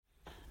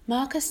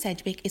Marcus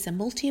Sedgwick is a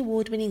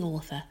multi-award-winning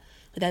author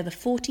with over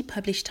 40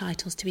 published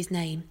titles to his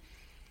name.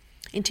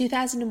 In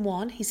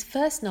 2001, his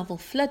first novel,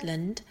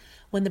 Floodland,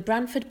 won the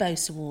Branford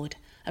Boase Award,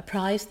 a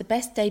prize for the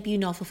best debut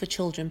novel for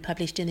children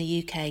published in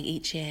the UK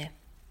each year.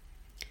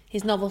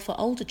 His novel for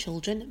older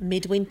children,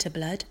 Midwinter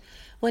Blood,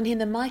 won him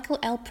the Michael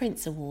L.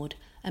 Prince Award,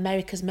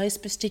 America's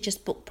most prestigious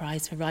book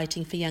prize for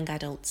writing for young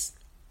adults.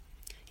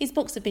 His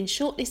books have been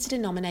shortlisted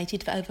and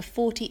nominated for over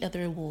 40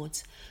 other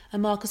awards,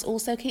 and Marcus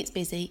also keeps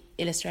busy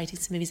illustrating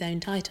some of his own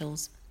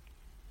titles.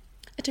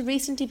 At a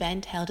recent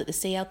event held at the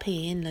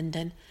CLPE in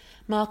London,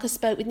 Marcus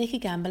spoke with Nicky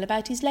Gamble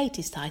about his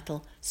latest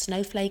title,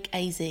 Snowflake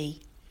AZ,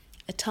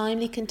 a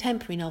timely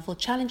contemporary novel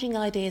challenging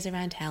ideas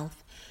around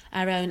health,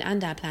 our own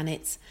and our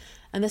planet's,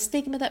 and the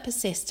stigma that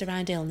persists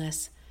around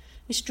illness,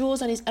 which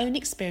draws on his own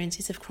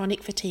experiences of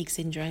chronic fatigue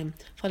syndrome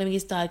following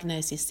his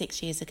diagnosis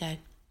 6 years ago.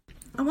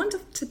 I wonder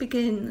to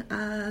begin,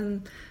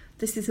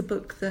 this is a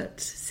book that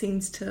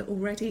seems to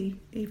already,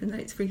 even though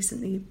it's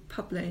recently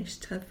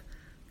published, have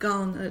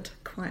garnered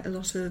quite a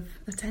lot of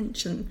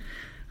attention.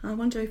 I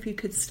wonder if you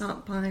could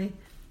start by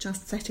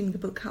just setting the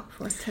book up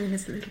for us, telling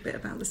us a little bit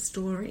about the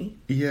story.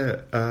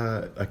 Yeah,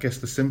 I guess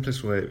the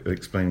simplest way of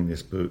explaining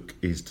this book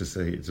is to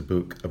say it's a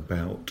book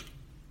about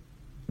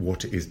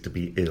what it is to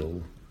be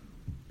ill,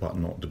 but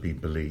not to be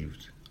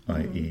believed,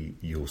 i.e.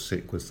 you're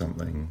sick with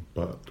something,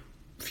 but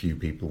few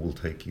people will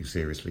take you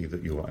seriously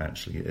that you're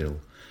actually ill.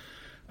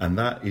 And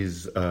that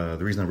is the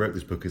reason I wrote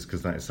this book, is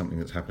because that is something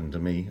that's happened to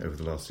me over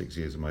the last 6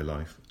 years of my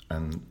life.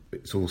 And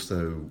it's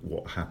also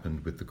what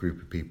happened with the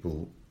group of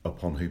people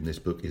upon whom this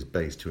book is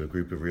based, to a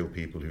group of real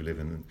people who live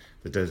in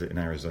the desert in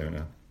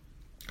Arizona.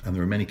 And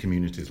there are many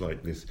communities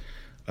like this,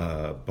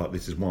 but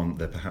this is one,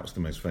 they're perhaps the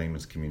most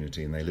famous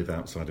community, and they live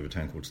outside of a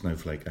town called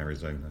Snowflake,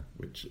 Arizona,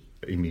 which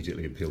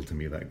immediately appealed to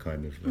me, that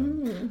kind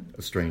of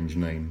a strange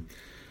name.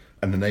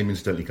 And the name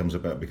incidentally comes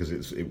about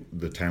because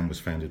the town was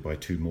founded by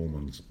two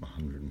Mormons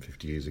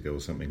 150 years ago or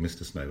something,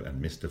 Mr. Snow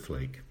and Mr.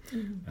 Flake,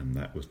 and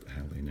that was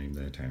how they named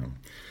their town.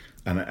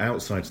 And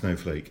outside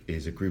Snowflake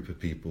is a group of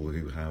people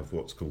who have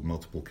what's called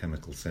multiple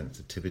chemical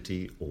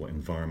sensitivity or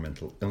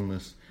environmental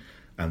illness.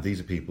 And these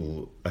are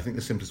people, I think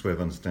the simplest way of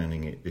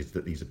understanding it is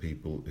that these are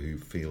people who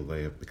feel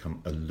they have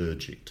become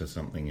allergic to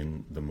something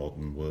in the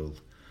modern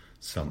world,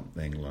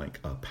 something like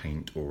a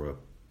paint or a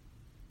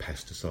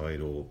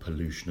pesticide or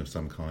pollution of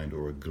some kind,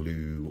 or a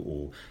glue,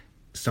 or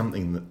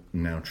something that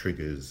now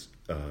triggers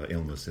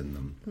illness in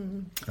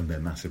them. And they're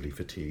massively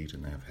fatigued,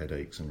 and they have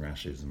headaches and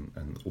rashes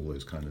and all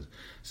those kind of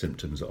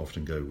symptoms that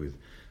often go with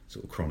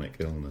sort of chronic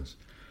illness,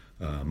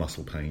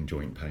 muscle pain,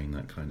 joint pain,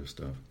 that kind of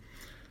stuff.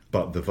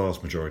 But the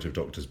vast majority of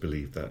doctors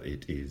believe that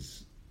it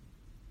is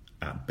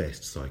at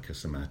best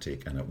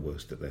psychosomatic, and at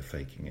worst that they're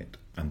faking it.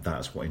 And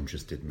that's what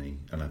interested me.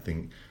 And I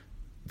think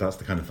that's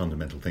the kind of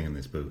fundamental thing in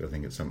this book. I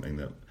think it's something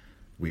that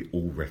we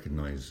all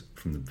recognise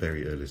from the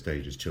very earliest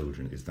age as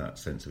children, is that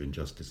sense of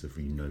injustice if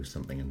you know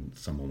something and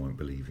someone won't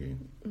believe you.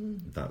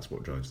 That's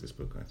what drives this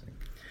book, I think.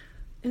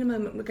 In a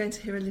moment we're going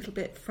to hear a little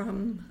bit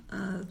from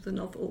the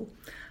novel,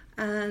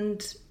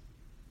 and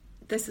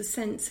there's a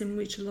sense in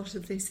which a lot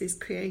of this is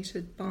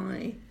created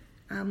by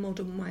our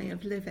modern way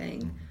of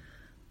living.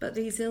 But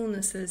these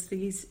illnesses,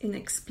 these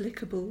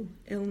inexplicable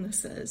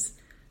illnesses,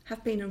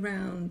 have been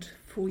around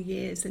for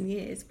years and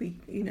years.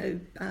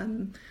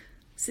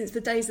 Since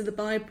the days of the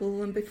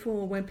Bible and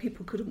before, when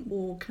people couldn't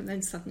walk and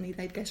then suddenly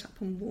they'd get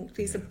up and walk.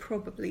 These are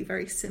probably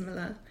very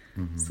similar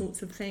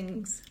sorts of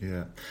things.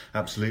 Yeah,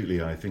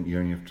 absolutely. I think you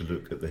only have to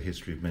look at the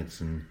history of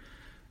medicine,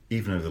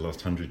 even over the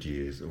last 100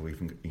 years, or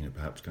even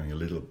perhaps going a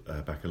little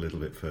back a little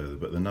bit further.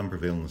 But the number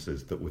of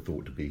illnesses that were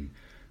thought to be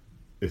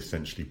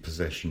essentially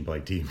possession by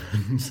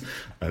demons,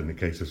 in the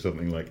case of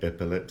something like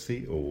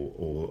epilepsy,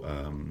 or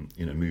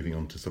moving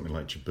on to something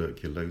like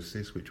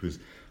tuberculosis, which was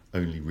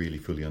only really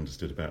fully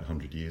understood about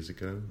 100 years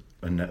ago.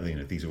 And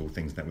these are all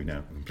things that we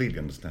now completely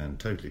understand,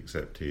 totally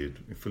accepted,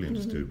 fully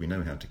understood. We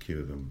know how to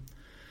cure them,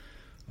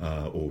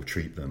 or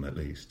treat them at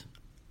least.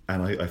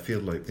 And I feel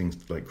like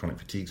things like chronic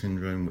fatigue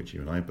syndrome, which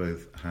you and I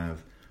both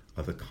have,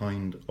 are the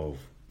kind of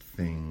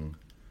thing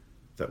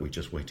that we're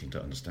just waiting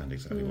to understand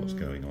exactly what's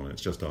going on.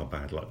 It's just our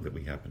bad luck that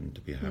we happen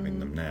to be having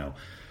them now.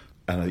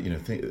 And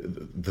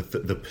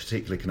the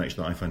particular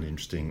connection that I find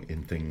interesting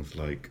in things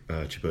like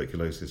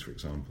tuberculosis, for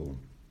example,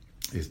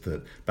 is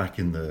that back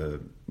in the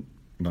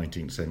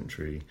 19th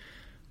century,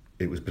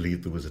 it was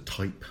believed there was a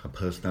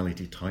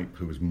personality type,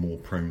 who was more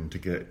prone to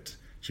get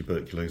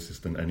tuberculosis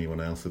than anyone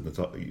else. And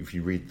if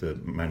you read the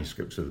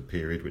manuscripts of the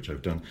period, which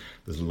I've done,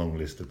 there's a long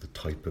list of the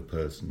type of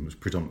person. It was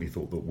predominantly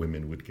thought that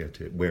women would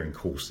get it. Wearing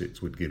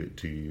corsets would give it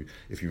to you.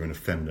 If you were an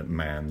effeminate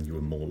man, you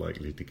were more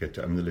likely to get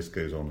it. I mean, the list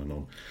goes on and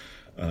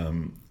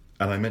on.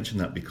 And I mention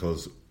that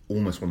because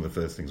almost one of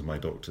the first things my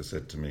doctor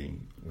said to me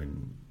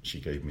when she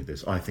gave me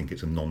this, I think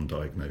it's a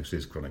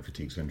non-diagnosis, chronic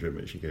fatigue syndrome,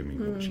 but she gave me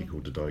what she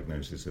called a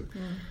diagnosis of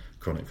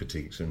chronic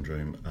fatigue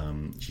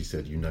syndrome. She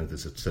said,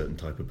 there's a certain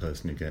type of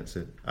person who gets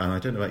it. And I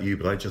don't know about you,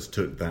 but I just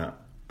took that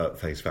at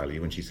face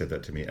value when she said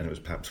that to me, and it was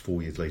perhaps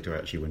 4 years later I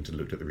actually went and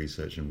looked at the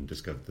research and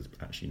discovered there's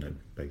actually no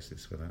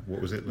basis for that.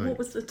 What was it like? What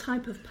was the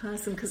type of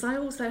person? Because I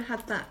also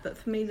had that, but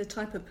for me the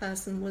type of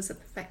person was a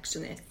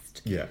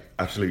perfectionist. Yeah,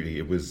 absolutely.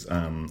 It was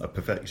a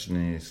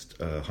perfectionist,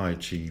 a high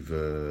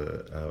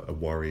achiever, a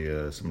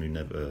warrior, someone who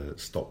never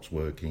stops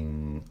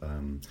working,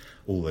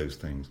 all those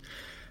things.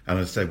 And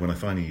as I said, when I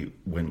finally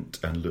went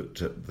and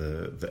looked at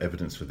the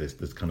evidence for this,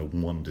 there's kind of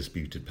one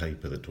disputed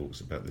paper that talks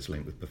about this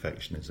link with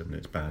perfectionism, and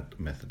it's bad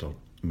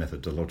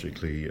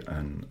methodologically,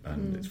 and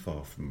it's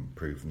far from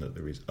proven that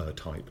there is a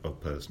type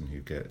of person who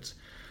gets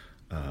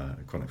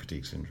chronic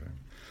fatigue syndrome.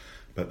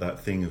 But that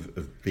thing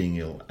of being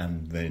ill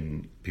and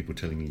then people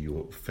telling you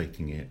you're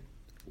faking it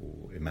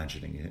or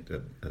imagining it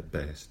at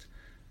best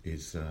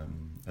is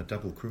a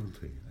double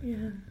cruelty.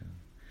 Yeah.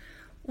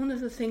 One of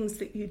the things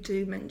that you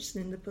do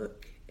mention in the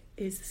book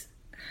is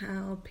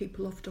how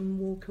people often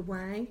walk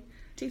away.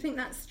 Do you think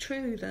that's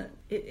true, that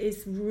it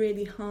is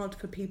really hard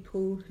for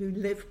people who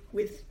live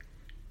with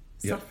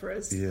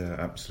sufferers? Yeah,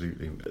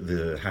 absolutely.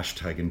 The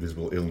hashtag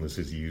invisible illness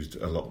is used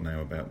a lot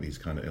now about these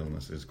kind of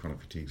illnesses, chronic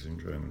fatigue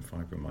syndrome and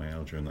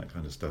fibromyalgia and that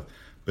kind of stuff.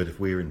 But if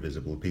we're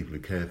invisible, people who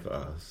care for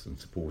us and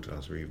support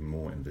us are even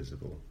more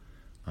invisible.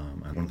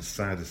 And one of the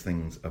saddest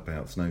things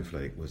about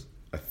Snowflake was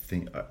I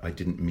think I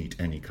didn't meet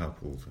any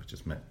couples, I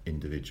just met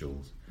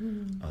individuals,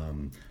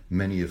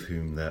 many of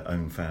whom their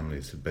own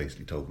families had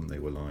basically told them they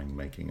were lying,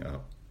 making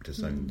up,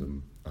 disowned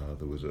them.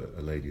 There was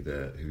a lady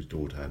there whose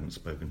daughter hadn't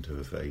spoken to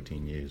her for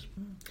 18 years.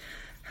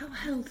 How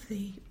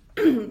healthy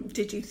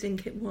did you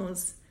think it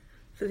was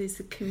for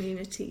this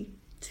community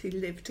to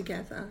live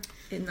together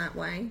in that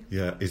way?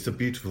 Yeah, it's a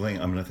beautiful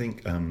thing. I mean, I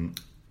think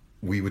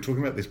we were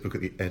talking about this book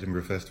at the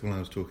Edinburgh Festival, and I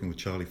was talking with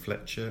Charlie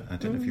Fletcher. I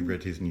don't know if you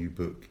read his new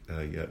book,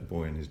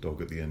 Boy and His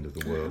Dog at the End of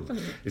the World.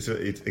 It's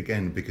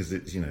again, because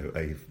it's, you know,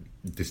 a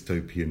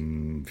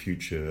dystopian,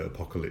 future,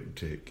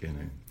 apocalyptic, you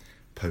know,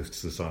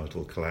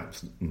 post-societal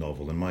collapse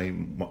novel, and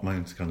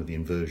mine's kind of the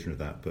inversion of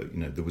that. But,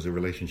 you know, there was a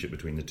relationship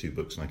between the two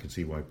books, and I could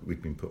see why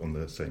we'd been put on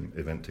the same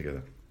event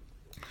together.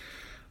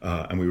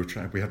 And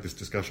we had this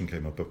discussion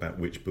came up about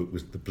which book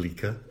was the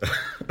bleaker,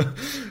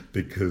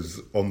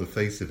 because on the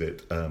face of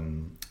it,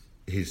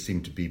 his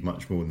seemed to be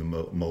much more in the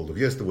mould of,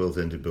 yes, the world's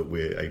ended, but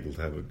we're able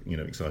to have a, you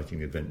know,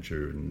 exciting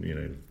adventure, and, you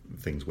know,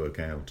 things work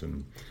out,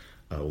 and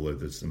although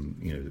there's some,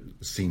 you know,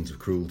 scenes of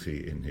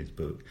cruelty in his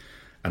book.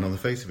 And on the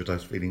face of it, I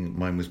was feeling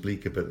mine was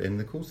bleaker, but in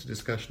the course of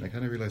discussion, I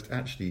kind of realised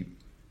actually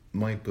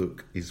my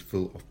book is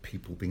full of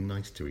people being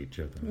nice to each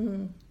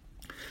other.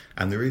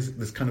 And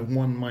there's kind of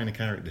one minor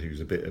character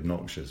who's a bit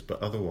obnoxious,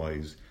 but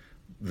otherwise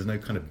there's no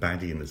kind of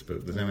baddie in this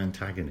book. There's no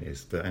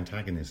antagonist. The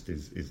antagonist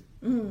is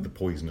the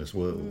poisonous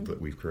world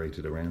that we've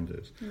created around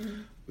us.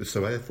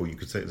 So therefore you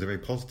could say it's a very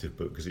positive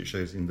book, because it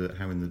shows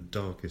how in the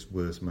darkest,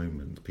 worst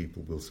moments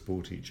people will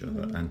support each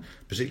other, and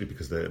particularly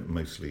because they're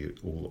mostly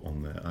all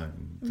on their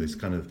own. This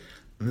kind of,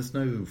 and there's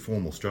no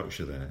formal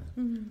structure there.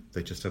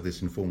 They just have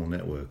this informal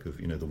network of,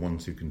 you know, the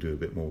ones who can do a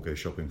bit more go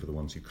shopping for the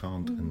ones who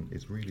can't, and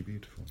it's really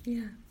beautiful.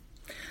 Yeah.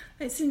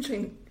 It's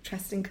interesting,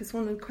 because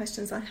one of the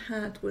questions I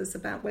had was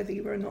about whether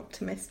you were an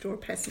optimist or a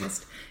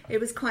pessimist.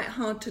 It was quite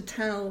hard to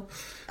tell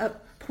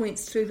at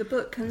points through the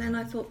book, and then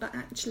I thought, but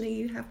actually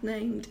you have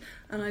named,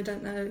 and I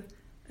don't know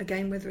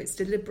again whether it's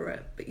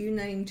deliberate, but you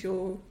named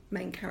your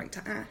main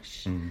character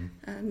Ash,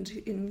 and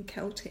in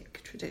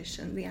Celtic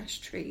tradition the ash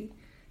tree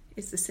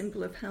is the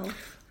symbol of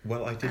health.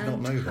 Well, I did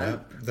not know hope.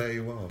 that. There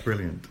you are.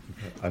 Brilliant.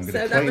 I'm going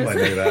So to claim I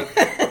know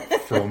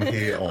that from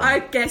here on. I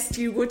guessed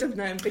you would have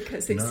known,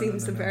 because it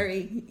seems no. a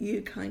very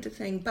you kind of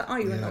thing. But are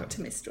you an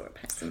optimist or a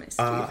pessimist,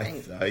 do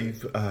you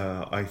think?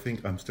 I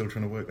think I'm still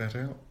trying to work that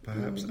out,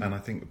 perhaps. And I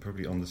think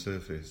probably on the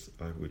surface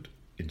I would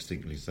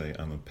instinctively say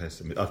I'm a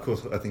pessimist. Of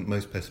course, I think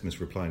most pessimists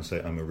reply and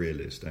say I'm a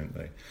realist, don't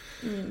they?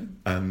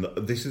 And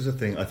this is a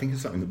thing, I think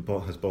it's something that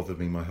has bothered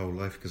me my whole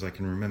life, because I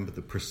can remember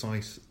the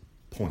precise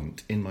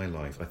point in my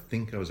life. I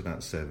think I was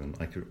about 7.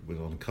 I was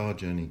on a car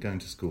journey going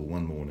to school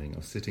one morning. I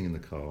was sitting in the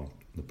car,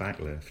 the back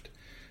left.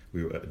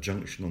 We were at a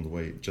junction on the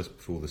way just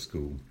before the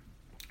school,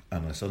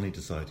 and I suddenly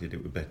decided it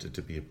would be better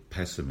to be a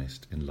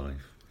pessimist in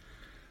life,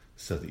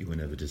 so that you were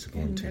never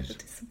disappointed. Never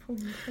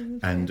disappointed.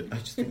 And I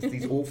just think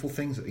these awful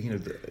things, you know,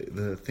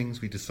 the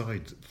things we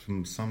decide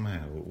from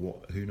somehow,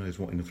 who knows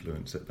what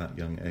influence at that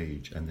young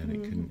age, and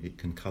then it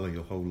can colour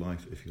your whole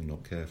life if you're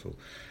not careful.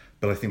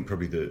 But I think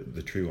probably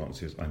the true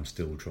answer is I'm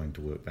still trying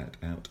to work that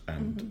out,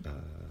 and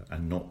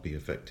not be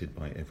affected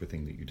by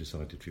everything that you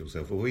decided for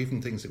yourself, or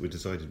even things that were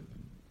decided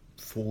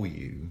for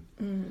you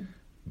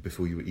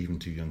before you were even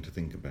too young to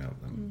think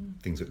about them,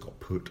 things that got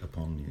put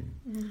upon you.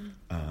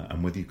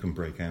 And whether you can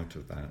break out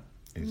of that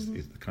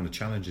is the kind of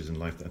challenges in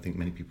life that I think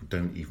many people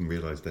don't even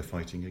realise they're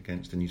fighting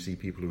against. And you see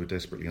people who are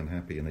desperately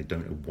unhappy and they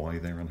don't know why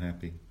they're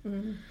unhappy.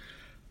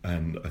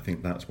 And I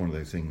think that's one of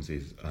those things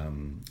is,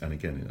 and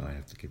again, I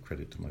have to give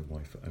credit to my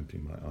wife for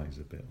opening my eyes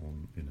a bit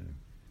on, you know,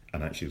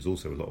 and actually there's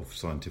also a lot of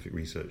scientific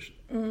research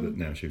that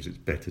now shows it's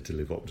better to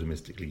live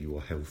optimistically. You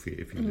are healthier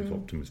if you live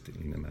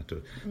optimistically, no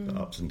matter the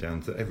ups and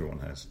downs that everyone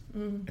has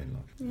in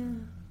life.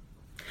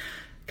 Yeah.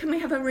 Can we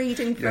have a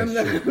reading from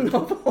Yes, the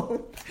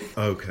novel?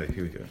 Okay,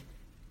 here we go.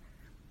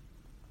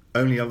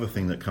 Only other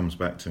thing that comes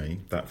back to me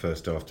that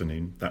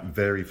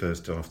very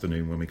first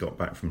afternoon when we got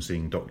back from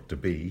seeing Dr.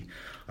 B,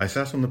 I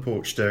sat on the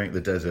porch staring at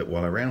the desert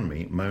while around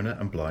me, Mona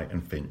and Blight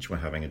and Finch were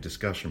having a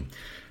discussion.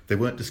 They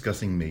weren't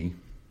discussing me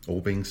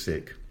or being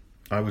sick.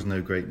 I was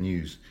no great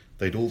news.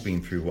 They'd all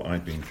been through what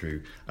I'd been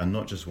through, and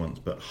not just once,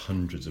 but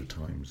hundreds of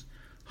times.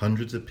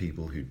 Hundreds of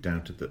people who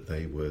doubted that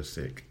they were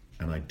sick,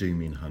 and I do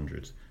mean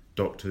hundreds.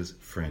 Doctors,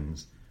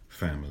 friends,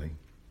 family.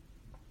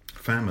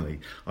 Family,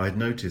 I had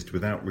noticed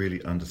without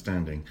really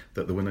understanding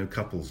that there were no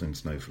couples in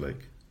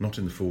Snowflake. Not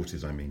in the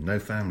 40s, I mean. No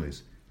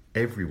families.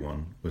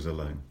 Everyone was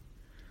alone.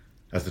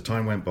 As the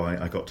time went by,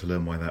 I got to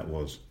learn why that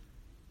was.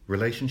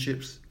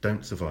 Relationships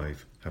don't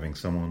survive having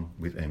someone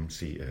with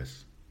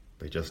MCS.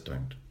 They just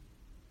don't.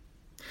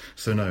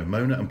 So no,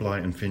 Mona and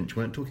Blight and Finch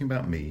weren't talking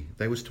about me.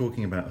 They was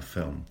talking about a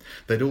film.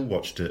 They'd all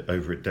watched it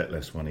over at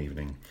Detlef's one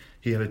evening.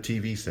 He had a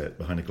TV set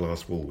behind a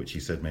glass wall, which he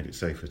said made it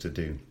safer to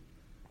do.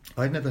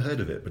 I'd never heard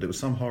of it, but it was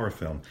some horror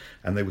film,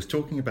 and they was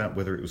talking about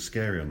whether it was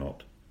scary or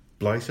not.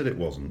 Blight said it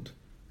wasn't,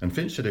 and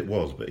Finch said it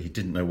was, but he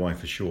didn't know why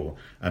for sure,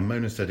 and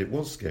Mona said it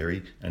was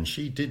scary, and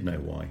she did know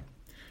why.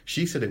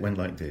 She said it went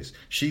like this.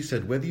 She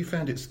said whether you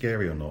found it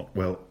scary or not,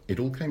 well, it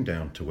all came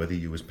down to whether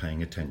you was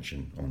paying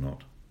attention or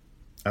not.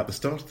 At the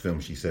start of the film,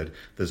 she said,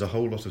 there's a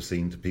whole lot of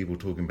scenes of people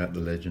talking about the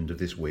legend of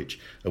this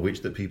witch, a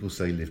witch that people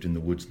say lived in the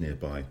woods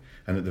nearby.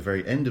 And at the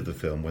very end of the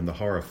film, when the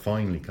horror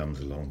finally comes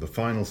along, the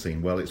final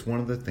scene, well, it's one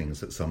of the things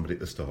that somebody at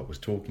the start was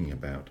talking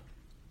about.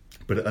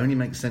 But it only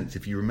makes sense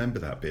if you remember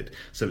that bit,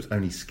 so it's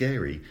only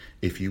scary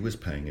if you was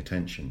paying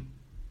attention.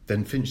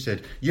 Then Finch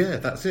said, yeah,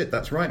 that's it,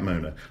 that's right,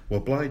 Mona. Well,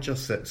 Blythe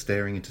just sat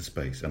staring into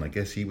space, and I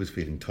guess he was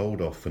feeling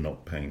told off for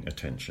not paying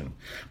attention.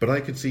 But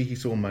I could see he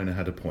saw Mona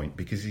had a point,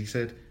 because he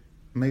said,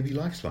 maybe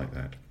life's like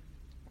that.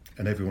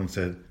 And everyone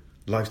said,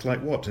 life's like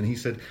what? And he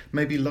said,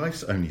 maybe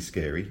life's only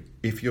scary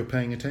if you're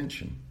paying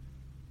attention.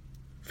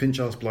 Finch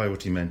asked Blythe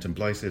what he meant, and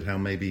Blythe said how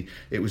maybe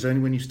it was only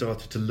when you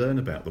started to learn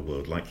about the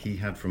world, like he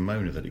had from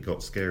Mona, that it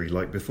got scary.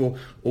 Like before,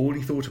 all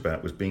he thought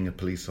about was being a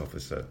police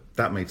officer.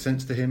 That made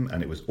sense to him,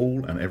 and it was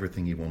all and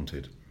everything he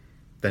wanted.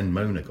 Then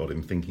Mona got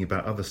him thinking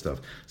about other stuff,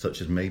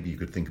 such as maybe you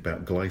could think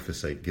about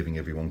glyphosate giving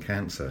everyone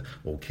cancer,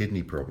 or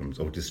kidney problems,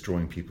 or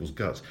destroying people's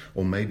guts,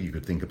 or maybe you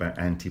could think about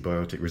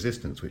antibiotic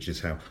resistance, which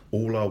is how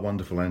all our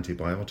wonderful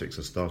antibiotics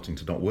are starting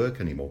to not work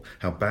anymore,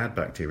 how bad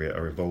bacteria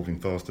are evolving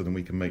faster than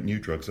we can make new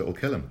drugs that will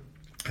kill them.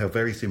 How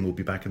very soon we'll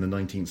be back in the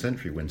 19th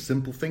century when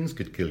simple things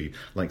could kill you,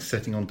 like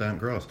setting on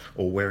damp grass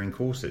or wearing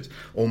corsets.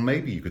 Or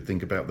maybe you could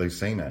think about those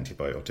same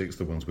antibiotics,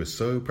 the ones we're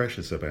so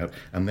precious about,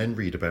 and then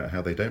read about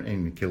how they don't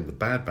only kill the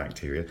bad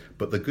bacteria,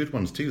 but the good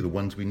ones too, the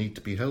ones we need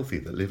to be healthy,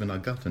 that live in our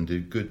gut and do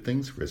good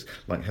things for us,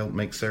 like help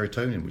make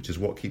serotonin, which is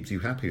what keeps you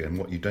happy and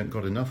what you don't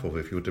got enough of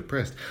if you're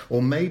depressed.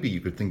 Or maybe you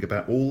could think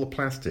about all the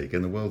plastic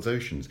in the world's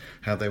oceans,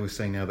 how they were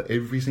saying now that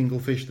every single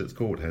fish that's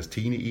caught has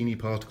teeny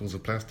particles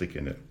of plastic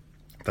in it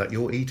that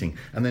you're eating,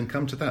 and then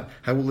come to that,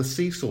 how all the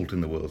sea salt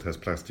in the world has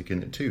plastic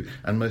in it too,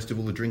 and most of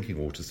all the drinking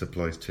water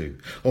supplies too.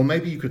 Or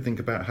maybe you could think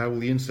about how all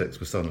the insects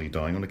were suddenly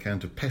dying on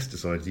account of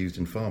pesticides used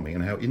in farming,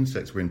 and how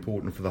insects were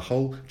important for the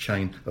whole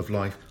chain of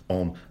life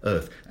on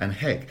Earth. And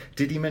heck,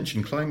 did he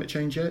mention climate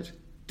change yet?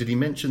 Did he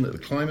mention that the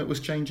climate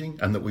was changing,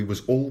 and that we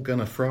was all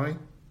gonna fry?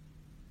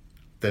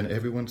 Then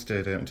everyone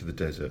stared out into the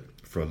desert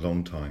for a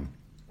long time,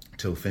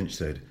 till Finch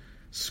said,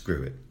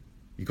 screw it.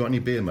 You got any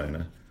beer,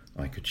 Mona?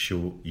 I could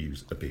sure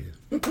use a beer.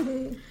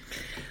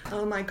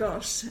 Oh my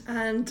gosh.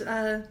 And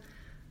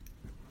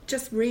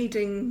just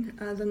reading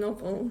the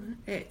novel,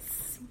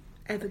 it's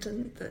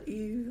evident that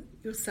you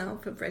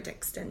yourself have read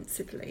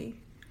extensively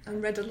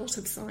and read a lot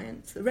of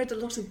science, read a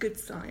lot of good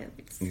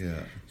science.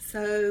 Yeah.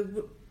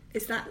 So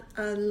is that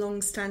a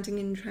long-standing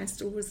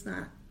interest, or was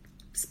that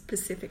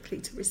specifically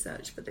to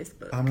research for this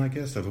book? I mean, I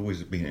guess I've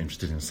always been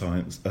interested in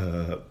science.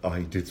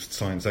 I did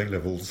science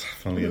A-levels,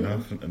 funnily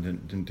enough, and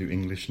didn't do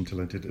English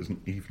until I did it as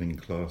an evening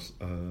class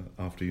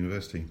after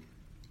university.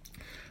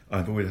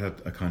 I've always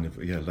had a kind of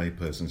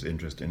layperson's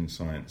interest in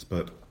science,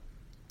 but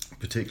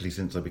particularly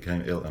since I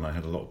became ill and I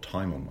had a lot of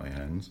time on my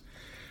hands.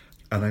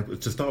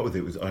 And to start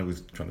with, I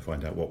was trying to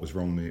find out what was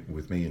wrong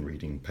with me and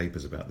reading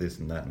papers about this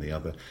and that and the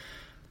other.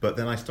 But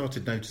then I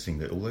started noticing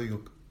that although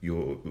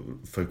you're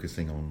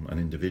focusing on an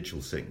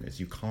individual sickness,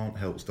 you can't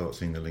help start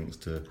seeing the links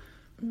to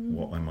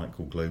what I might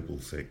call global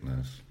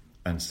sickness.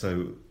 And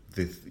so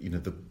this,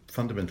 the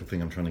fundamental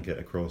thing I'm trying to get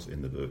across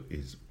in the book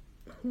is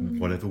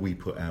whatever we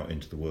put out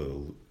into the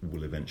world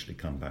will eventually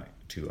come back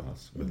to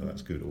us, whether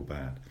that's good or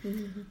bad.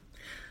 Mm-hmm.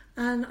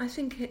 And I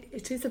think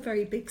it is a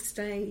very big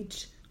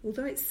stage.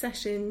 Although it's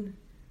set in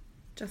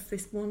just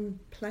this one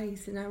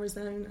place in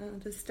Arizona,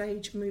 the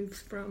stage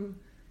moves from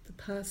the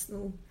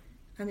personal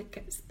and it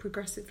gets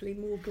progressively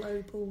more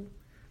global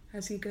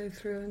as you go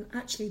through. And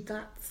actually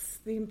that's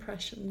the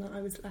impression that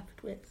I was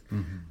left with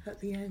at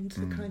the end,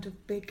 the kind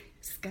of big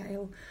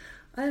scale.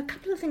 A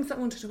couple of things I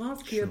wanted to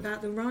ask you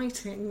about the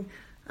writing.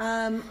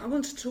 I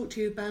want to talk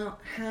to you about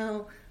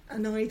how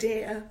an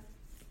idea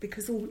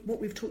because all what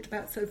we've talked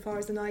about so far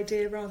is an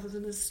idea rather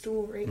than a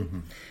story. Mm-hmm.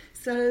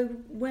 So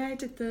where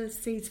did the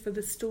seeds for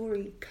the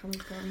story come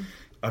from?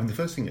 The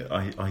first thing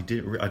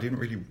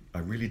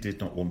I really did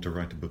not want to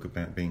write a book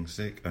about being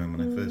sick.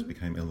 When I first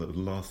became ill, the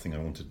last thing I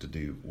wanted to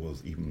do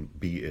was even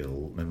be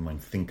ill, never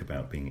mind think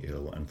about being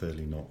ill, and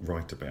thirdly not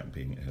write about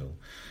being ill.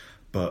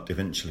 But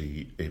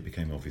eventually it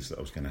became obvious that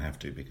I was going to have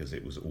to, because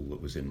it was all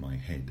that was in my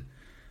head.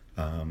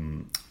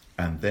 And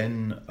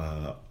then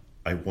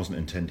I wasn't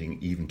intending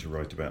even to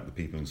write about the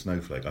people in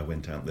Snowflake. I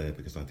went out there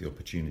because I had the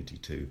opportunity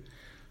to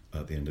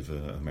at the end of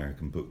an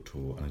American book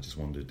tour, and I just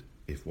wondered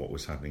if what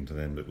was happening to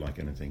them looked like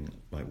anything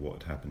like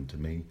what had happened to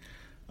me.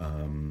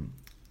 And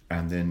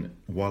then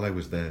while I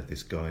was there,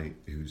 this guy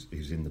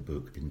who's in the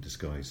book in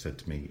disguise said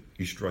to me,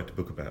 "You should write a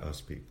book about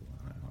us people."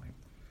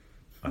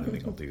 I don't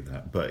think I'll do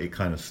that, but it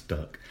kind of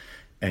stuck.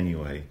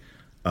 Anyway,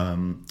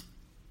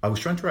 I was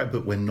trying to write a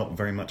book where not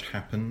very much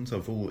happens.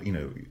 Of all, you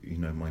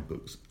know, my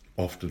books,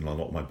 often a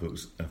lot of my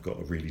books have got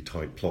a really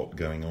tight plot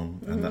going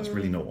on, and that's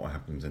really not what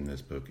happens in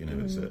this book. You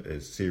know, it's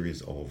a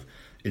series of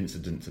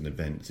incidents and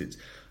events. It's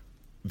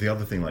the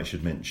other thing I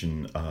should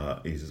mention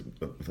is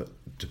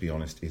that, to be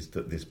honest, is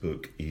that this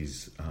book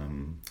is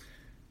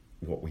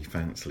what we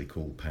fancily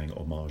call paying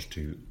homage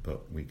to,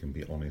 but we can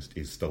be honest,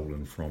 is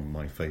stolen from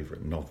my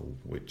favourite novel,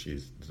 which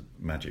is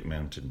Magic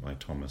Mountain by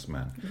Thomas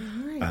Mann.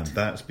 Right. And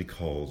that's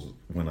because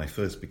when I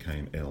first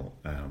became ill,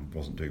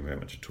 wasn't doing very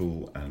much at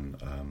all, and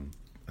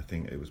I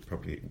think it was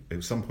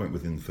some point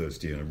within the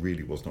first year, and I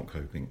really was not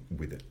coping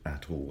with it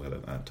at all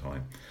at that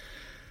time.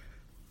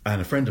 And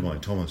a friend of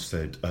mine, Thomas,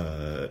 said,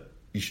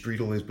 you should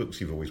read all those books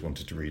you've always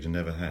wanted to read and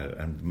never had.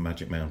 And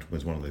Magic Mountain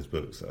was one of those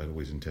books that I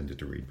always intended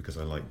to read because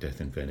I liked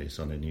Death in Venice,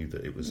 and I knew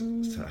that it was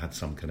had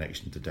some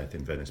connection to Death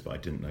in Venice, but I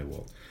didn't know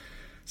what.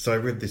 So I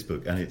read this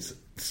book, and it's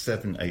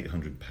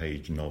 800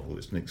 page novel.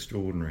 It's an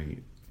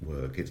extraordinary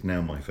work. It's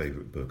now my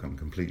favourite book. I'm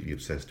completely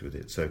obsessed with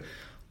it. So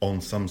on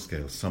some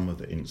scale, some of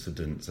the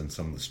incidents and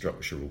some of the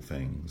structural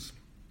things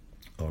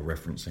are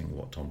referencing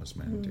what Thomas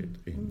Mann did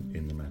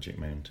in The Magic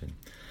Mountain.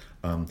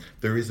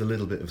 There is a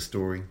little bit of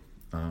story.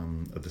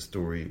 Of the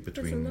story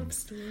between...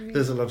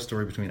 There's a love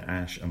story between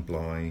Ash and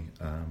Bly,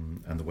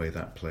 and the way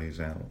that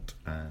plays out,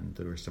 and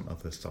there are some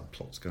other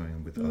subplots going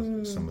on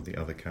with some of the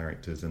other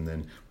characters, and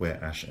then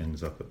where Ash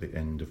ends up at the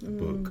end of the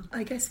book.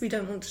 I guess we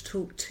don't want to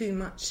talk too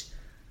much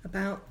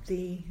about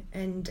the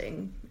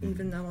ending,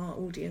 even though our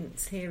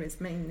audience here is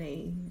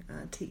mainly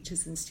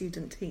teachers and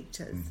student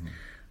teachers.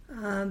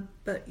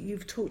 But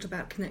you've talked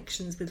about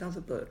connections with other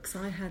books.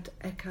 I had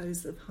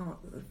echoes of Heart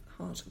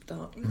of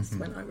Darkness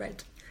when I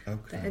read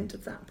the end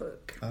of that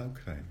book.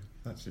 Okay.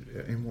 That's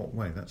in what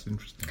way? That's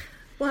interesting.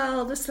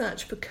 Well, the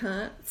search for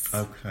Kurtz.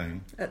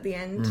 Okay. At the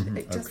end,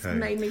 it just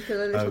made me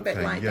feel a little bit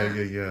like that.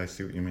 Yeah. I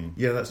see what you mean.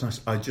 Yeah, that's nice.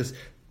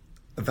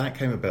 That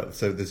came about.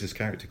 So there's this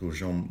character called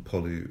Jean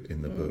Paulou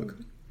in the book,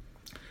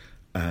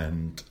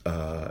 and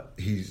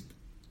he's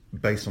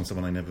based on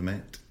someone I never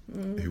met.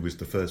 Who was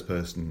the first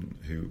person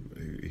who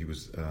he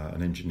was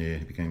an engineer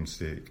who became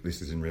sick.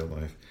 This is in real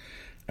life,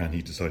 and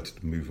he decided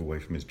to move away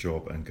from his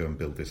job and go and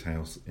build this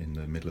house in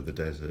the middle of the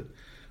desert.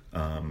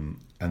 And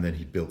then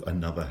he built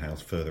another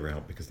house further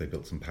out because they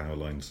built some power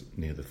lines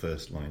near the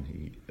first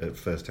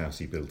first house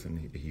he built, and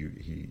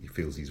he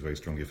feels he's very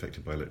strongly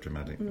affected by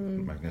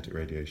electromagnetic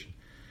radiation.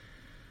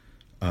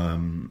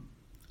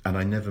 And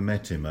I never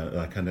met him.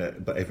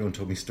 But everyone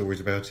told me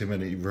stories about him,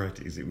 and it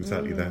was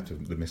exactly that,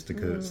 of the Mr.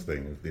 Kurtz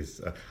thing of this.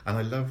 And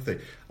I love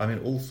that. I mean,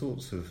 all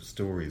sorts of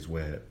stories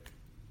where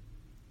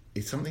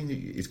it's something that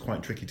is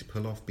quite tricky to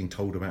pull off, being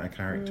told about a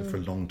character for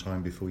a long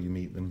time before you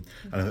meet them.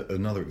 And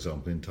another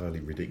example,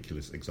 entirely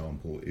ridiculous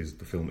example, is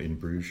the film In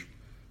Bruges,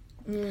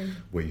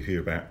 where you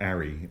hear about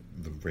Ari,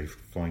 the Ralph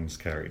Fiennes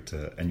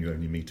character, and you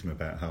only meet him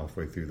about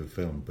halfway through the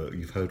film, but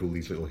you've heard all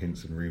these little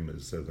hints and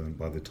rumours, so then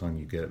by the time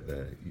you get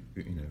there,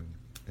 you know,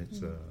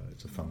 it's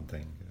a fun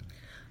thing. Yeah.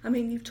 I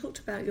mean, you've talked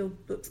about your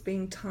books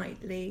being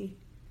tightly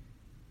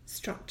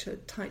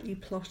structured, tightly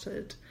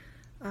plotted,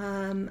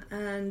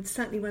 and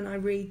certainly when I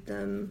read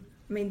them,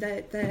 I mean,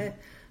 they're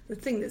the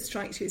thing that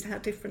strikes you is how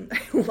different they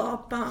all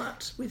are,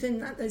 but within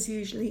that there's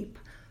usually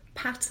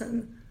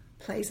pattern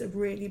plays a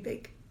really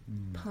big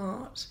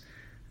part.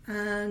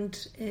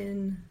 And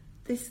in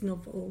this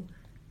novel,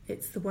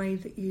 it's the way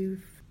that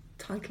you've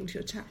titled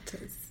your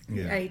chapters,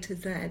 A to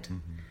Z.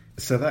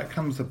 So that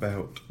comes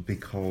about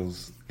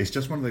because it's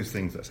just one of those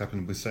things that's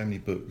happened with so many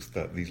books,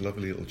 that these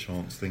lovely little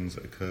chance things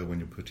that occur when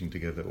you're putting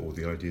together, or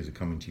the ideas are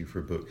coming to you for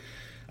a book.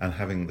 And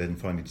having then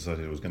finally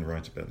decided I was going to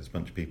write about this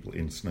bunch of people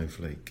in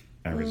Snowflake,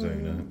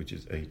 Arizona, which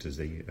is A to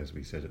Z, as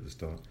we said at the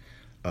start,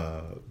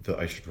 that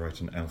I should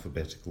write an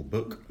alphabetical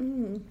book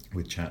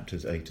with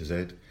chapters A to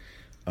Z.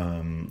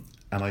 And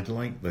I'd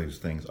like those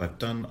things. I've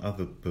done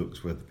other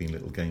books where there have been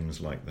little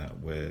games like that,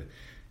 where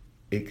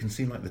it can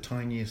seem like the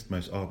tiniest,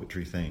 most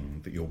arbitrary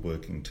thing that you're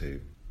working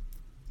to.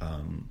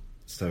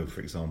 So,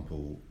 for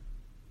example,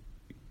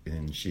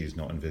 in She Is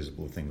Not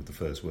Invisible thing with the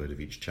first word of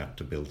each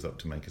chapter builds up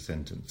to make a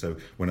sentence. So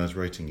when I was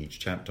writing each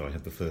chapter, I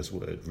had the first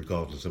word,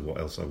 regardless of what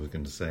else I was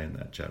going to say in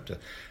that chapter.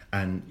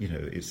 And, you know,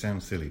 it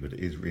sounds silly, but it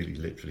is really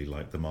literally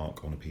like the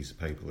mark on a piece of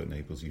paper that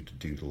enables you to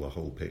doodle a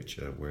whole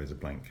picture, whereas a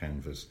blank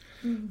canvas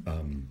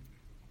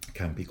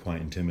can be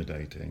quite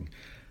intimidating.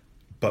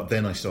 But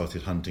then I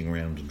started hunting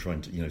around and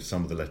trying to, you know,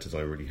 some of the letters I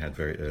already had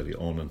very early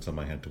on, and some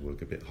I had to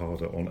work a bit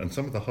harder on. And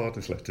some of the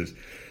hardest letters,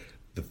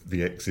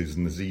 the X's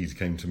and the Z's,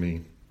 came to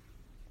me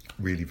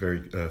really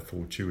very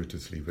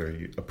fortuitously,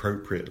 very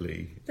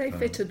appropriately. They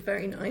fitted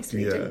very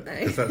nicely, didn't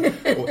they?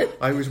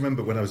 I always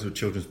remember when I was a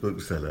children's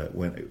bookseller,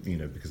 when, you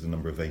know, because the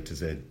number of A to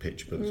Z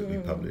pitch books that we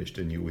published,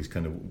 and you always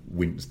kind of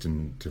winced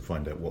to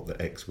find out what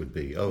the X would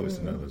be. Oh, it's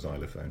another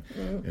xylophone,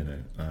 you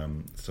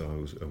know.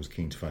 So I was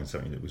keen to find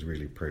something that was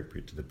really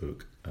appropriate to the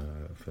book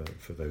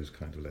for those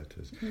kind of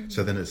letters.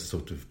 So then it's a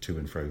sort of to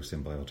and fro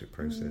symbiotic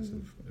process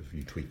of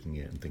you tweaking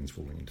it and things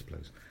falling into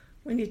place.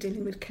 When you're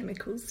dealing with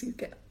chemicals, you've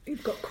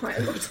got quite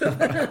a lot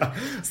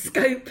of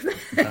scope there.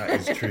 That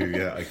is true.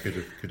 Yeah, I could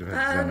have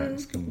had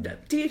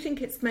Xanax. Do you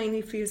think it's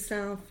mainly for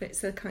yourself?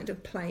 It's a kind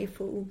of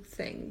playful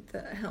thing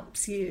that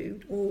helps you,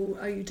 or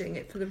are you doing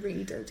it for the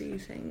reader? Do you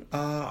think?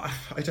 I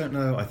don't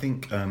know. I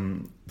think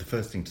the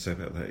first thing to say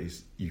about that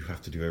is you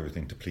have to do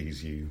everything to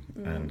please you.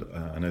 And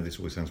I know this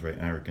always sounds very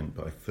arrogant,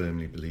 but I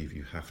firmly believe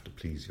you have to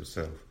please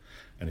yourself.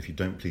 And if you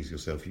don't please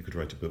yourself, you could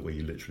write a book where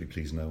you literally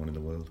please no one in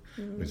the world.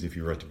 Whereas if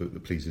you write a book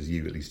that pleases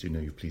you, at least you know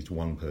you've pleased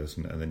one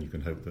person, and then you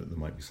can hope that there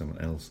might be someone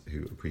else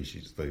who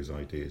appreciates those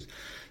ideas.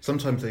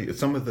 Sometimes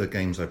some of the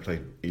games I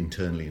played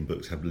internally in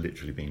books have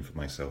literally been for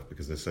myself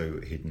because they're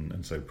so hidden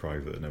and so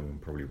private that no one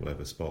probably will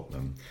ever spot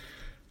them.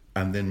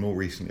 And then more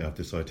recently, I've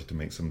decided to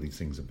make some of these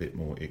things a bit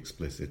more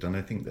explicit. And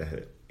I think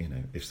that, you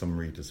know, if some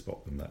readers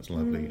spot them, that's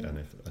lovely. And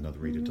if another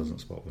reader doesn't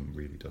spot them, it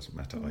really doesn't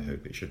matter. I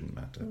hope it shouldn't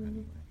matter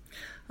anyway.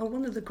 Oh,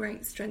 one of the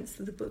great strengths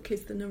of the book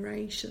is the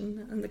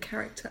narration and the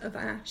character of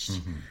Ash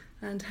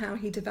and how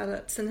he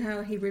develops and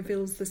how he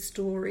reveals the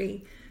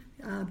story,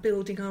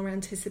 building our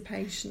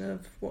anticipation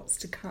of what's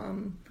to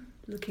come,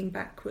 looking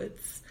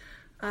backwards.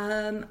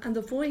 And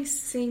the voice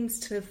seems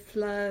to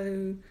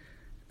flow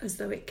as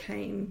though it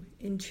came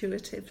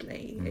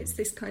intuitively. It's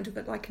this kind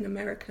of like an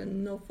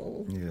American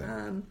novel.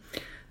 Yeah.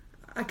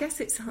 I guess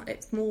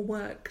it's more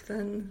work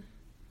than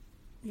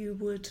you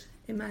would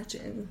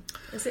imagine.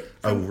 Is it?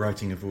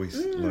 Writing a voice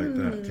like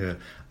that,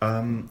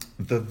 yeah.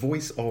 The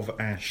voice of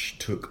Ash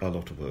took a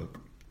lot of work.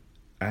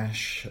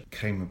 Ash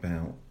came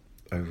about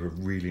over a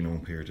really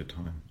long period of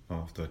time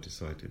after I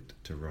decided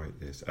to write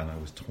this, and I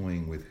was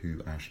toying with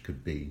who Ash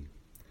could be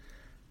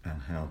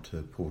and how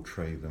to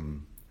portray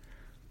them.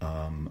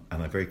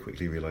 And I very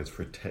quickly realised,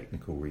 for a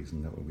technical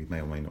reason that we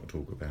may or may not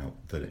talk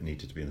about, that it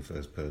needed to be in the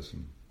first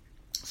person.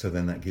 So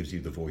then that gives you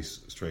the voice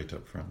straight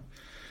up front.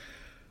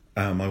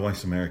 My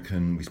wife's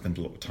American. We spend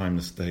a lot of time in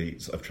the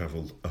States. I've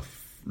travelled a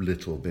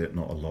little bit,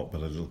 not a lot,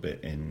 but a little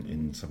bit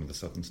in some of the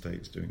southern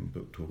states doing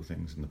book tour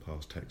things in the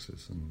past,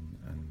 Texas,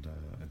 and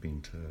I've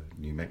been to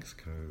New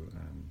Mexico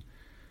and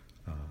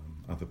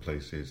other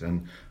places.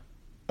 And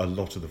a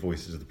lot of the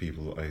voices of the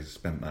people that I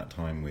spent that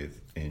time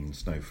with in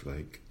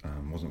Snowflake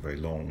wasn't very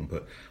long,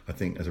 but I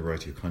think as a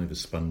writer you're kind of a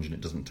sponge, and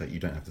you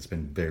don't have to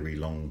spend very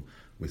long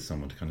with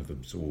someone to kind of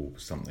absorb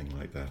something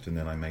like that. And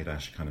then I made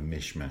Ash kind of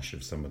mishmash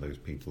of some of those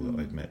people that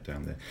I'd met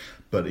down there.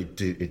 But it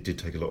did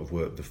take a lot of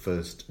work. The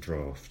first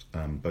draft,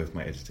 both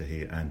my editor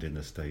here and in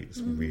the States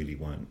really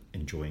weren't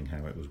enjoying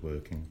how it was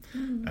working.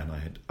 And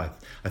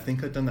I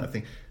think I'd done that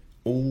thing.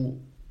 All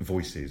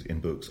voices in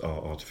books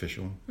are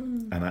artificial,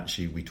 and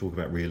actually we talk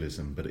about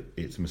realism, but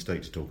it's a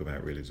mistake to talk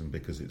about realism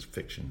because it's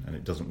fiction and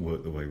it doesn't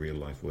work the way real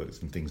life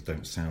works, and things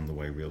don't sound the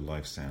way real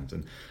life sounds.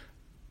 And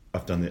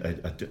I've done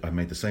it. I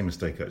made the same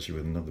mistake actually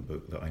with another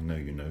book that I know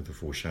you know, The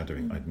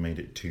Foreshadowing. I'd made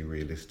it too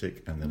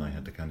realistic, and then I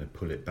had to kind of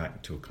pull it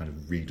back to a kind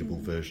of readable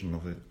version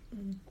of it.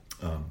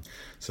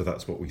 So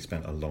that's what we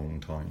spent a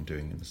long time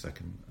doing in the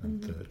second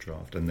and third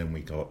draft, and then we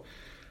got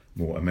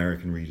more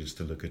American readers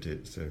to look at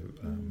it, so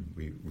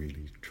we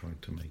really tried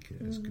to make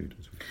it as good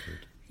as we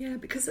could. Yeah,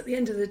 because at the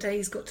end of the day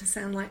he's got to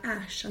sound like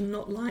Ash and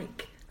not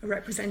like a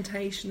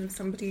representation of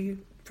somebody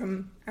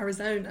from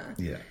Arizona.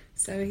 Yeah.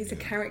 So he's a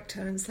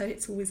character, and so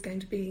it's always going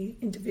to be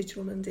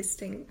individual and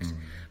distinct.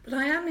 But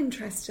I am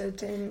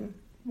interested in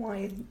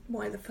why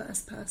the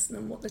first person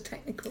and what the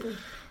technical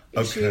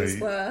issues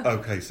were.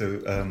 Okay, so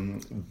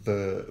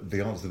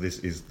the answer to this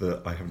is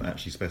that I haven't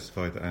actually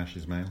specified that Ash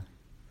is male.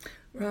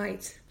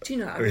 Right. Do you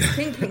know, I was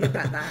thinking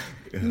about that.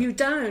 Yeah. You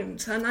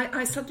don't. And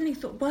I suddenly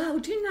thought, wow,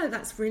 do you know,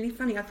 that's really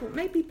funny. I thought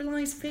maybe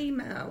Bly's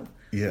female.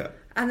 Yeah.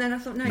 And then I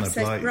thought, no, it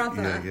says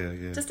brother.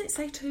 Yeah. Doesn't it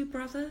say two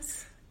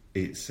brothers?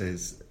 It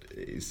says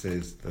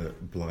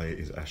that Bly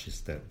is Ash's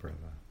stepbrother.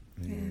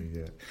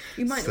 Yeah.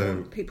 You might not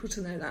want people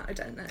to know that, I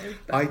don't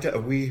know.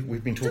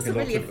 We've been talking a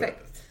lot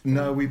affect...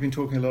 No, we've been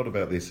talking a lot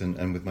about this,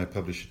 and with my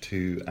publisher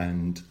too,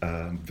 and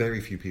very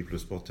few people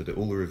have spotted it.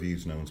 All the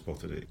reviews, no one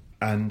spotted it.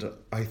 And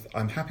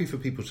I'm happy for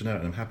people to know it,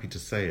 and I'm happy to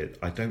say it.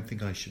 I don't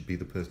think I should be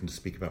the person to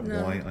speak about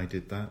why I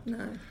did that.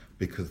 No.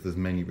 Because there's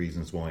many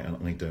reasons why,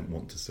 and I don't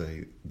want to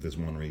say there's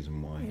one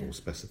reason why or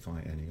specify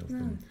any of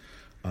them.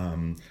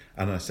 And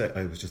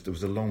it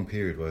was a long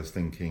period where I was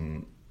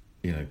thinking,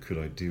 could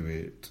I do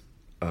it?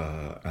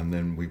 And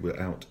then we were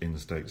out in the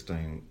States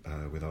staying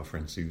with our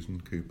friend Susan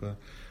Cooper,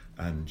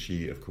 and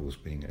she, of course,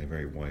 being a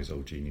very wise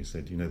old genius,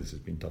 said, this has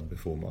been done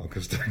before,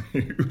 Marcus, don't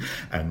you?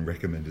 And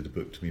recommended a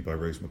book to me by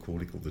Rose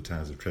Macaulay called The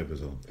Towers of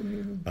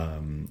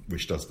Trebizond,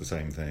 which does the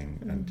same thing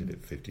and did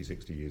it 50,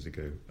 60 years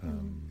ago.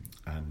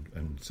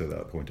 And so at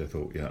that point I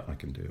thought, I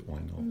can do it, why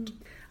not?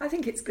 I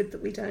think it's good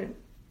that we don't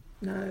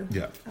know.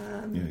 Yeah.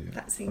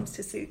 That seems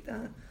to suit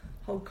the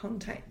whole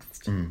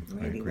context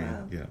I agree.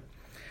 well. Yeah.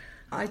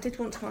 I did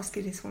want to ask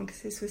you this one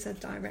because this was a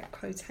direct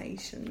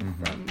quotation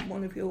from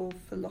one of your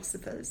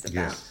philosophers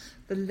about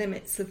the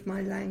limits of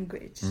my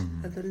language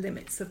are the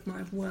limits of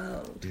my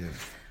world.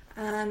 Yes.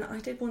 And I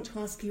did want to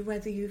ask you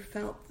whether you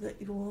felt that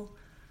you're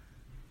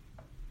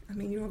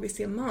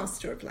obviously a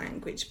master of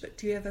language, but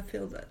do you ever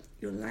feel that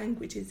your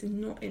language is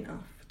not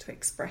enough to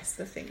express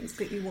the things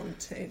that you want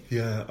to?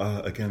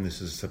 Yeah, again,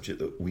 this is a subject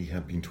that we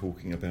have been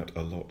talking about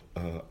a lot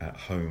at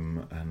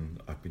home,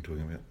 and I've been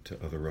talking about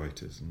to other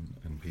writers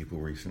and people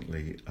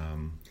recently,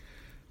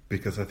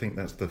 because I think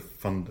that's the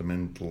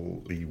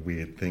fundamentally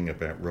weird thing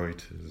about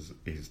writers,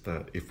 is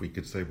that if we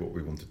could say what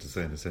we wanted to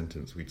say in a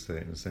sentence, we'd say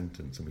it in a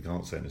sentence, and we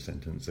can't say it in a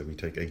sentence, so we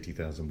take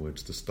 80,000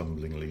 words to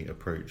stumblingly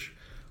approach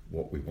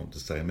what we want to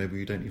say, and maybe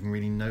we don't even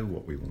really know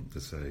what we want to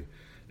say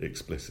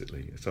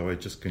explicitly. So I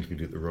just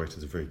concluded that the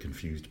writers are very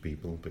confused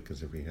people,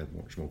 because if we had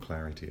much more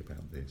clarity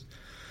about this.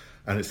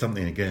 And it's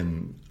something,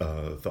 again,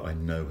 that I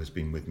know has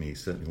been with me,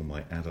 certainly all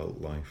my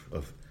adult life,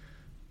 of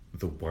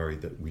the worry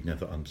that we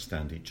never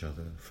understand each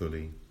other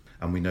fully.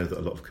 And we know that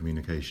a lot of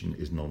communication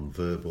is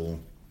non-verbal.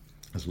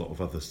 There's a lot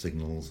of other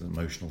signals,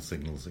 emotional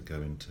signals that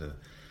go into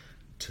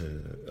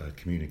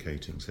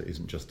communicating, so it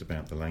isn't just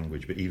about the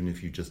language. But even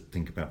if you just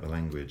think about the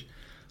language,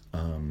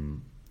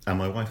 and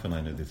my wife and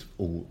I know this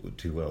all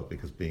too well,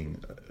 because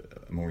being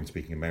Maureen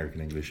speaking American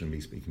English and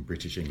me speaking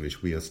British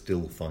English, we are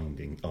still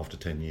finding, after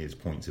 10 years,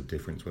 points of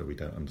difference where we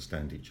don't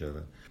understand each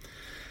other.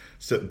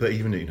 So, but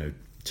even,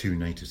 two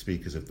native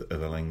speakers of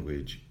a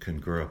language can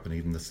grow up, and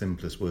even the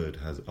simplest word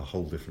has a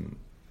whole different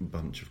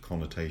bunch of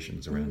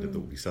connotations around it that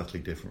will be subtly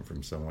different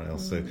from someone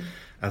else. So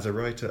as a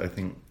writer, I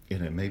think,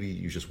 maybe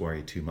you just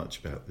worry too much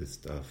about this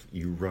stuff.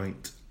 You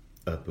write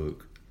a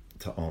book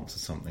to answer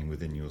something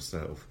within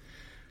yourself.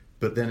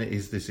 But then it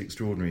is this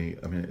extraordinary,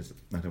 I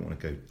don't want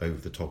to go over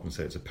the top and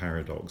say it's a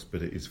paradox,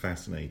 but it is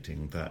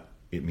fascinating that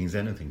it means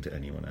anything to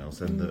anyone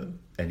else, and that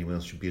anyone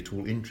else should be at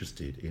all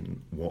interested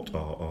in what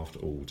are, after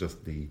all,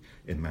 just the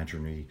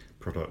imaginary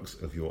products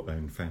of your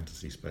own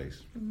fantasy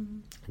space.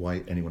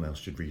 Why anyone else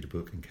should read a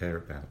book and care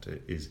about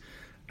it is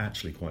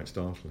actually quite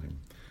startling.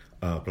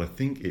 But I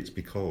think it's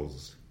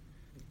because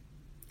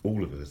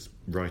all of us,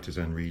 writers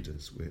and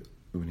readers,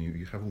 when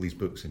you have all these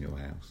books in your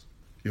house,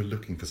 you're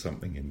looking for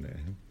something in there.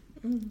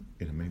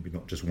 Maybe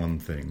not just one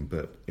thing,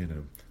 but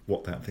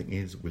what that thing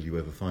is. Will you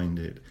ever find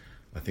it?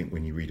 I think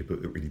when you read a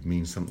book that really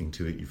means something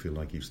to it, you feel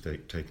like you've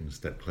taken a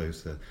step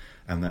closer,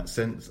 and that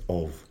sense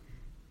of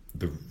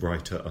the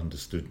writer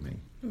understood me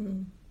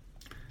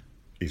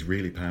is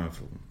really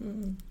powerful.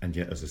 And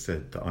yet, as I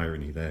said, the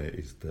irony there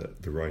is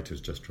that the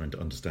writer's just trying to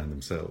understand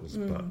themselves.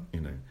 But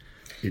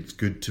it's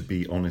good to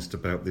be honest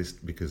about this,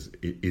 because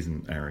it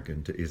isn't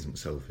arrogant, it isn't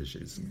selfish.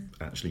 It's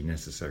actually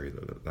necessary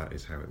that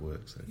is how it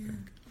works, I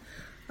think.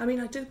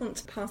 I do want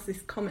to pass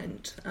this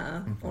comment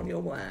on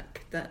your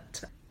work,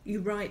 that you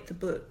write the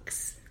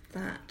books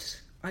that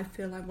I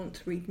feel I want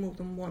to read more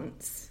than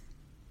once,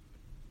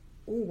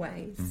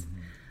 always.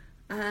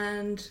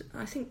 And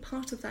I think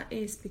part of that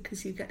is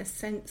because you get a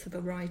sense of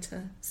a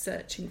writer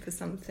searching for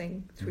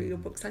something through your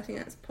books. I think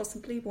that's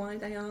possibly why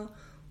they are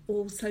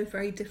all so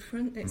very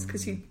different. It's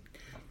because you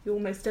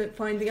almost don't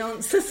find the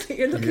answers that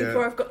you're looking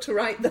for. I've got to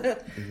write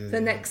the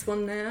next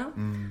one now.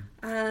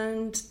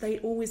 And they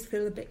always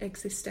feel a bit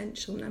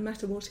existential, no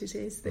matter what it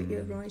is that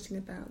you're writing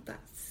about.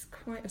 That's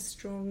quite a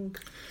strong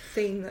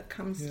theme that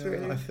comes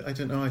through. I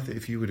don't know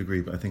if you would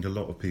agree, but I think a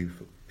lot of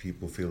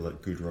people feel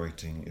like good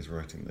writing is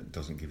writing that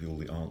doesn't give you all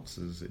the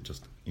answers. It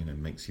just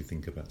makes you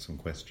think about some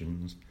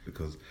questions.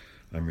 Because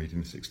I'm reading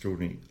this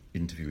extraordinary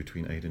interview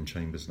between Aidan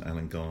Chambers and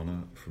Alan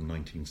Garner from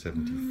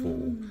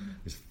 1974.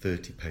 This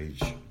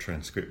 30-page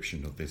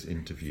transcription of this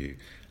interview,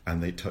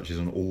 and it touches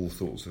on all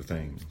sorts of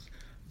things.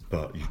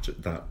 But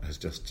that has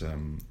just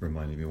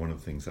reminded me of one of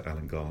the things that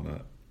Alan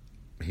Garner,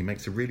 he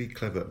makes a really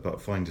clever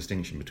but fine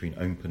distinction between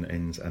open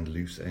ends and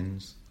loose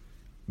ends.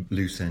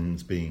 Loose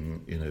ends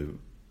being,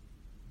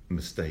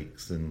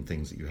 mistakes and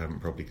things that you haven't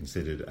probably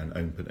considered, and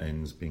open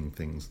ends being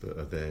things that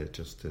are there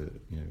just to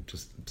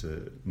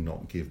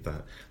not give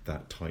that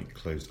tight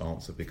closed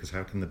answer, because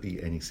how can there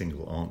be any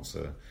single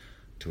answer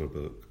to a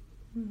book?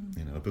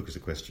 A book is a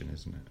question,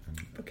 isn't it? And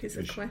a book is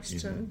a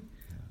question.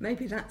 Yeah.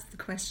 Maybe that's the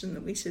question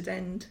that we should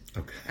end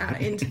Okay. our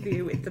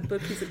interview with. The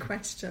book is a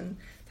question.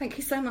 Thank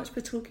you so much for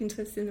talking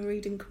to us in the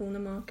Reading Corner,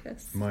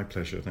 Marcus. My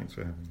pleasure. Thanks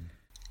for having me.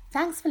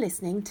 Thanks for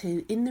listening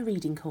to In the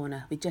Reading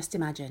Corner with Just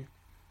Imagine.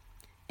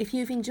 If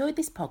you've enjoyed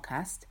this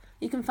podcast,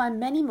 you can find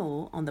many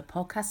more on the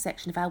podcast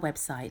section of our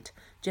website,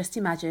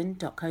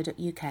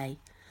 justimagine.co.uk,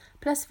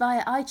 plus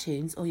via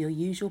iTunes or your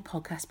usual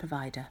podcast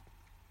provider.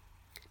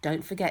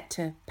 Don't forget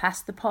to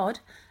pass the pod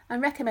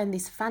and recommend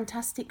this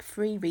fantastic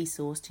free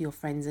resource to your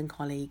friends and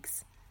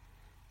colleagues.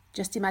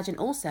 Just Imagine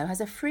also has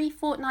a free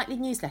fortnightly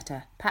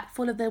newsletter packed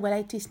full of the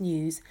latest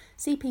news,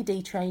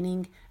 CPD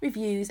training,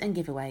 reviews and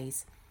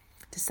giveaways.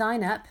 To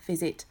sign up,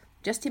 visit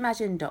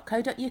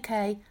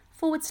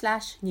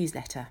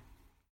justimagine.co.uk/newsletter.